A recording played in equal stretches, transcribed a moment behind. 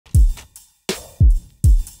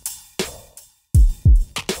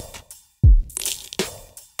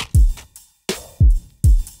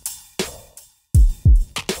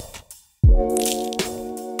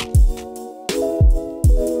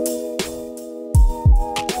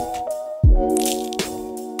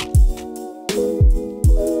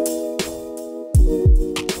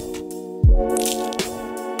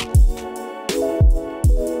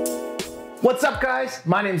guys,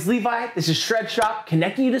 my name's Levi. This is Shred Shop,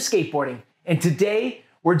 connecting you to skateboarding. And today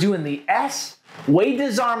we're doing the S Wade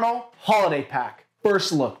Desarmo Holiday Pack.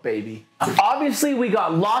 First look, baby. Obviously, we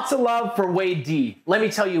got lots of love for Wade D. Let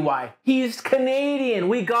me tell you why. He's Canadian.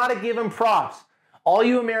 We gotta give him props. All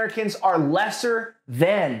you Americans are lesser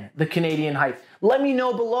than the Canadian hype. Let me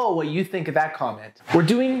know below what you think of that comment. We're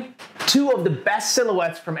doing two of the best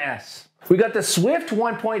silhouettes from S. We got the Swift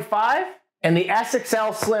 1.5 and the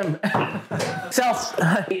SXL Slim.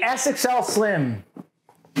 The SXL Slim.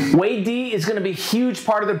 Wade D is gonna be a huge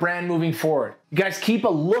part of the brand moving forward. You guys keep a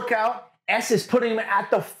lookout. S is putting him at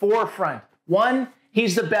the forefront. One,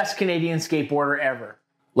 he's the best Canadian skateboarder ever.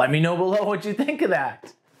 Let me know below what you think of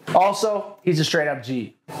that. Also, he's a straight up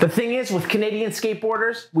G. The thing is, with Canadian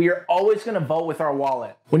skateboarders, we are always gonna vote with our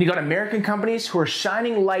wallet. When you got American companies who are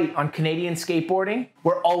shining light on Canadian skateboarding,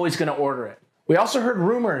 we're always gonna order it. We also heard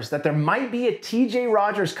rumors that there might be a TJ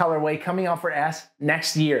Rogers colorway coming out for S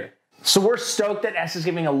next year. So we're stoked that S is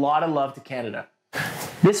giving a lot of love to Canada.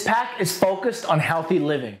 This pack is focused on healthy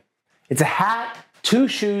living. It's a hat, 2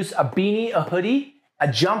 shoes, a beanie, a hoodie, a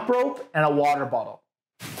jump rope, and a water bottle.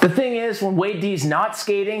 The thing is, when Wade D's not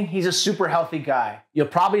skating, he's a super healthy guy. You'll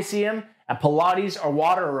probably see him at Pilates or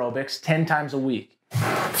water aerobics 10 times a week.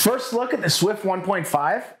 First look at the Swift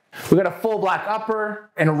 1.5. We got a full black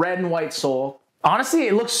upper and a red and white sole. Honestly,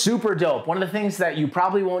 it looks super dope. One of the things that you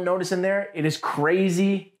probably won't notice in there, it is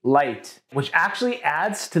crazy light, which actually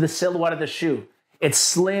adds to the silhouette of the shoe. It's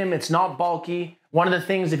slim, it's not bulky. One of the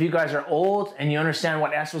things, if you guys are old and you understand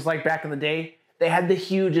what S was like back in the day, they had the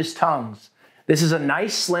hugest tongues. This is a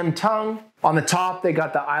nice slim tongue. On the top, they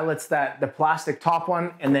got the eyelets, the plastic top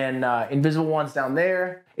one, and then invisible ones down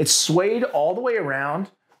there. It's suede all the way around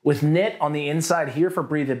with knit on the inside here for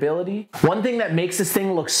breathability. One thing that makes this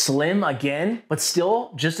thing look slim again, but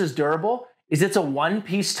still just as durable, is it's a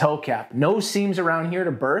one-piece toe cap. No seams around here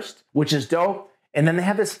to burst, which is dope. And then they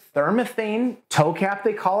have this thermophane toe cap,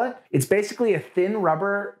 they call it. It's basically a thin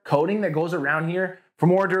rubber coating that goes around here for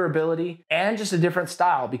more durability and just a different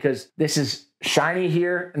style, because this is shiny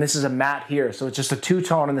here and this is a matte here. So it's just a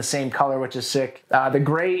two-tone in the same color, which is sick. The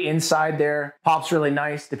gray inside there pops really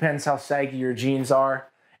nice, depends how saggy your jeans are.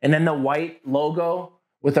 And then the white logo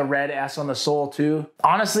with a red S on the sole too.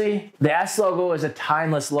 Honestly, the S logo is a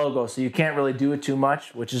timeless logo, so you can't really do it too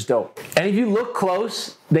much, which is dope. And if you look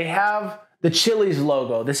close, they have the Chili's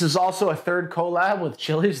logo. This is also a third collab with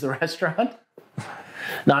Chili's, the restaurant.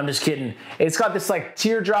 No, I'm just kidding. It's got this like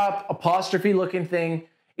teardrop apostrophe looking thing.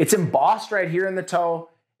 It's embossed right here in the toe.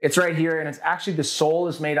 It's right here, and it's actually the sole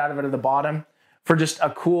is made out of it at the bottom for just a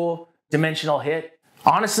cool dimensional hit.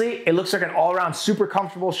 Honestly, it looks like an all-around super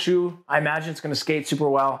comfortable shoe. I imagine it's gonna skate super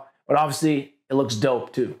well, but obviously it looks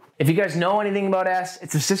dope too. If you guys know anything about S,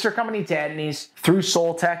 it's a sister company to Etnies through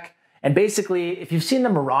Soul Tech. And basically, if you've seen the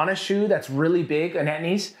Marana shoe that's really big on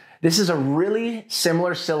Etnies, this is a really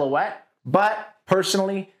similar silhouette, but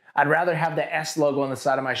personally, I'd rather have the S logo on the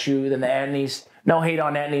side of my shoe than the Etnies. No hate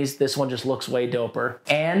on Etnies, this one just looks way doper.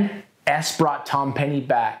 And S brought Tom Penny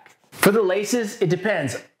back. For the laces, it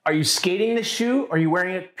depends. Are you skating the shoe? Or are you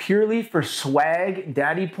wearing it purely for swag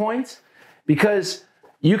daddy points? Because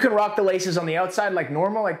you can rock the laces on the outside like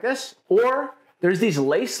normal, like this, or there's these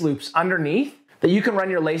lace loops underneath that you can run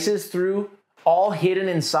your laces through, all hidden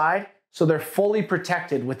inside, so they're fully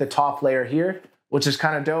protected with the top layer here, which is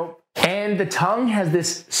kind of dope. And the tongue has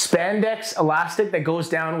this spandex elastic that goes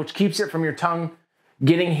down, which keeps it from your tongue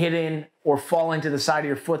getting hidden or falling to the side of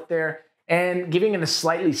your foot there, and giving it a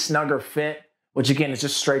slightly snugger fit, which again is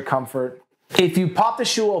just straight comfort. If you pop the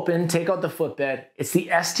shoe open, take out the footbed, it's the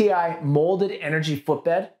STI molded energy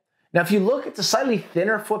footbed. Now, if you look, it's a slightly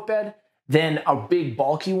thinner footbed than a big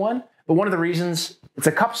bulky one, but one of the reasons, it's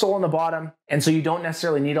a cup sole on the bottom, and so you don't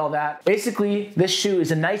necessarily need all that. Basically, this shoe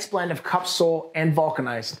is a nice blend of cup sole and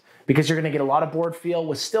vulcanized, because you're gonna get a lot of board feel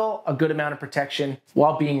with still a good amount of protection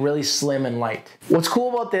while being really slim and light. What's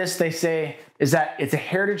cool about this, they say, is that it's a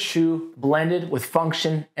heritage shoe blended with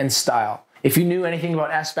function and style. If you knew anything about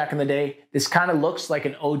S back in the day, this kind of looks like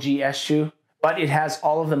an OG S shoe, but it has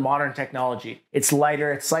all of the modern technology. It's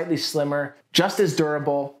lighter, it's slightly slimmer, just as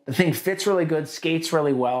durable. The thing fits really good, skates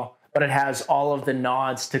really well, but it has all of the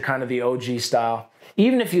nods to kind of the OG style.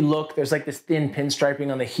 Even if you look, there's like this thin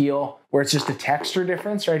pinstriping on the heel where it's just a texture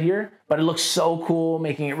difference right here, but it looks so cool,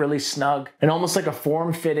 making it really snug and almost like a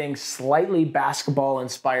form-fitting, slightly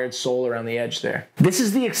basketball-inspired sole around the edge there. This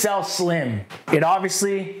is the XL Slim. It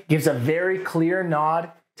obviously gives a very clear nod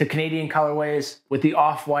to Canadian colorways with the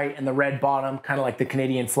off-white and the red bottom, kind of like the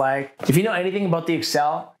Canadian flag. If you know anything about the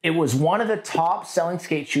Excel, it was one of the top selling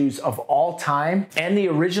skate shoes of all time, and the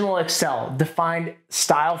original Excel defined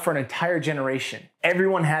style for an entire generation.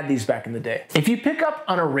 Everyone had these back in the day. If you pick up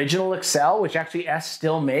an original Excel, which actually S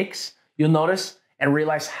still makes, you'll notice and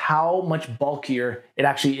realize how much bulkier it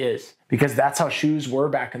actually is, because that's how shoes were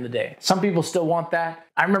back in the day. Some people still want that.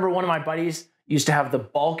 I remember one of my buddies used to have the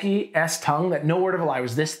bulky S tongue that, no word of a lie,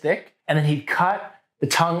 was this thick, and then he'd cut the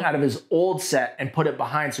tongue out of his old set and put it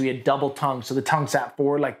behind, so he had double tongue, so the tongue sat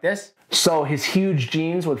forward like this. So his huge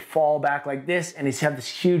jeans would fall back like this, and he'd have this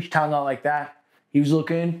huge tongue out like that. He was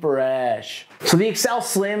looking fresh. So the Excel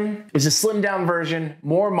Slim is a slimmed down version,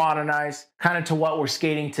 more modernized, kind of to what we're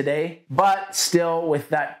skating today, but still with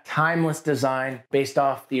that timeless design based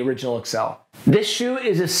off the original Excel. This shoe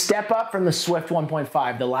is a step up from the Swift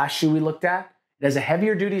 1.5, the last shoe we looked at. It has a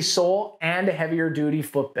heavier duty sole and a heavier duty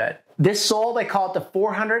footbed. This sole, they call it the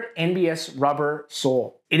 400 NBS rubber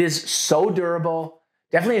sole. It is so durable,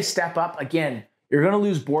 definitely a step up. Again, you're gonna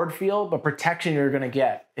lose board feel, but protection you're gonna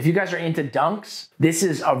get. If you guys are into dunks, this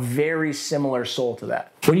is a very similar sole to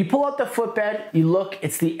that. When you pull out the footbed, you look,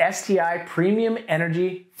 it's the STI Premium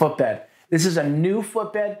Energy footbed. This is a new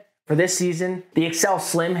footbed for this season. The Excel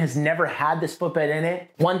Slim has never had this footbed in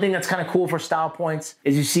it. One thing that's kind of cool for style points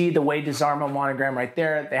is you see the way Desarmo monogram right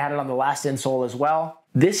there. They had it on the last insole as well.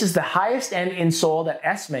 This is the highest end insole that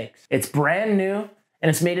S makes. It's brand new, and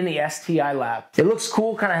it's made in the STI lab. It looks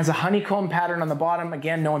cool, kind of has a honeycomb pattern on the bottom.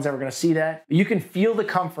 Again, no one's ever gonna see that. You can feel the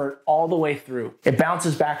comfort all the way through. It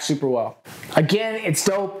bounces back super well. Again, it's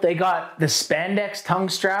dope. They got the spandex tongue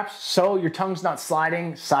straps, so your tongue's not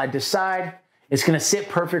sliding side to side. It's gonna sit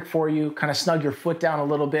perfect for you, kind of snug your foot down a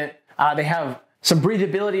little bit. They have some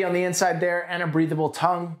breathability on the inside there and a breathable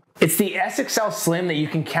tongue. It's the SXL Slim that you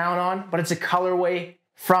can count on, but it's a colorway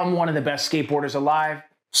from one of the best skateboarders alive.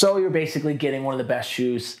 So you're basically getting one of the best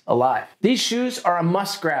shoes alive. These shoes are a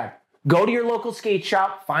must grab. Go to your local skate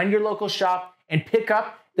shop, find your local shop, and pick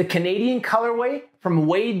up the Canadian colorway from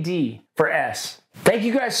Wade D for S. Thank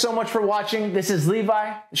you guys so much for watching. This is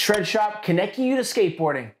Levi, the Shred Shop, connecting you to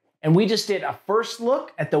skateboarding. And we just did a first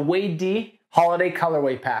look at the Wade D Holiday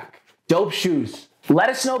Colorway Pack. Dope shoes. Let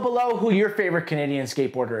us know below who your favorite Canadian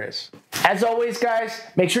skateboarder is. As always, guys,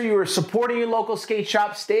 make sure you are supporting your local skate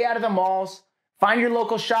shop. Stay out of the malls. Find your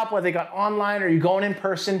local shop, whether they got online or you're going in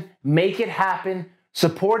person. Make it happen.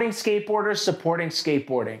 Supporting skateboarders, supporting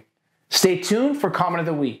skateboarding. Stay tuned for Comment of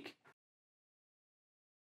the Week.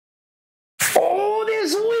 Oh,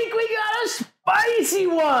 this week we got a spicy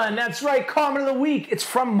one. That's right, Comment of the Week. It's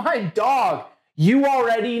from my dog. You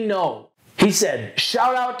already know. He said,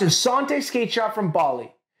 shout out to Sante Skate Shop from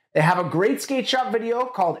Bali. They have a great skate shop video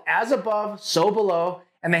called As Above, So Below,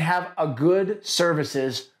 and they have a good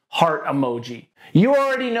services heart emoji. You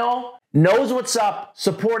already know, knows what's up,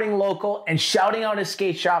 supporting local and shouting out his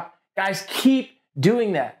skate shop. Guys, keep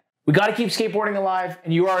doing that. We got to keep skateboarding alive,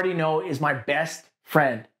 and you already know is my best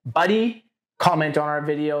friend. Buddy, comment on our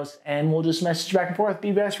videos, and we'll just message back and forth,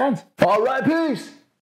 be best friends. All right, peace.